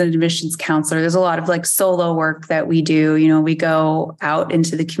profession as an admissions counselor, there's a lot of like solo work that we do. You know, we go out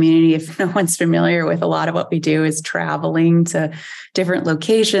into the community. If no one's familiar with a lot of what we do is traveling to different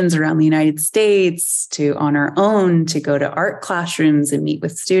locations around the United States to on our own, to go to art classrooms and meet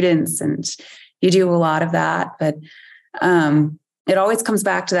with students. And you do a lot of that, but it always comes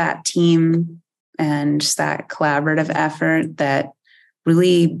back to that team and that collaborative effort that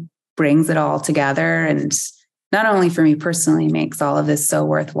really brings it all together. And not only for me personally makes all of this so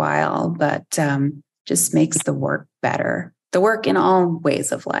worthwhile, but just makes the work better. The work in all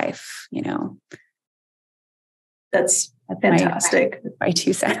ways of life, you know. That's fantastic. My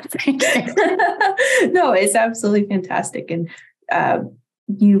 2 cents. No, it's absolutely fantastic. And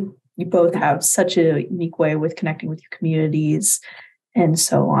you both have such a unique way with connecting with your communities and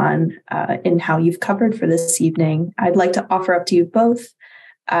so on in how you've covered for this evening. I'd like to offer up to you both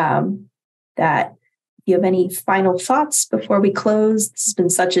that if you have any final thoughts before we close. This has been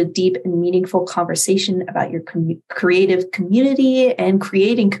such a deep and meaningful conversation about your creative community and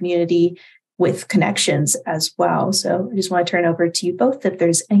creating community with connections as well. So I just want to turn over to you both if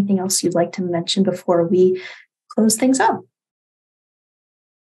there's anything else you'd like to mention before we close things up.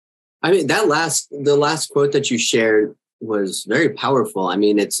 I mean, the last quote that you shared was very powerful. I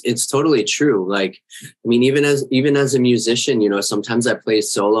mean, it's totally true. Like, I mean, even as a musician, you know, sometimes I play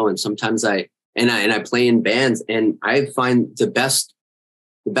solo and sometimes I play in bands, and I find the best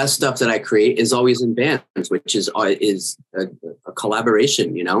stuff that I create is always in bands, which is a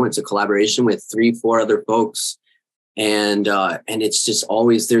collaboration. You know, it's a collaboration with 3-4 other folks, and it's just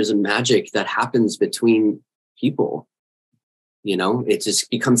always there's a magic that happens between people. You know, it just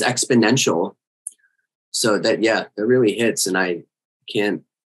becomes exponential. So that really hits, and I can't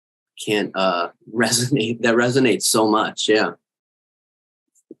resonate. That resonates so much. Yeah.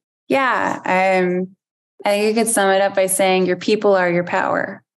 Yeah. I think you could sum it up by saying your people are your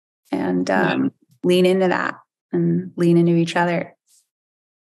power, and lean into that and lean into each other.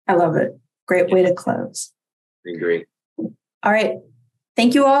 I love it. Great way to close. I agree. All right.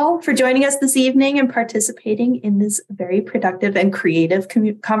 Thank you all for joining us this evening and participating in this very productive and creative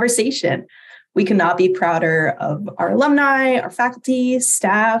conversation. We could not be prouder of our alumni, our faculty,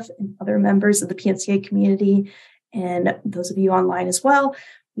 staff, and other members of the PNCA community, and those of you online as well.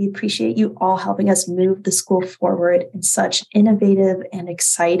 We appreciate you all helping us move the school forward in such innovative and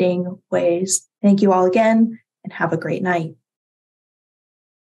exciting ways. Thank you all again, and have a great night.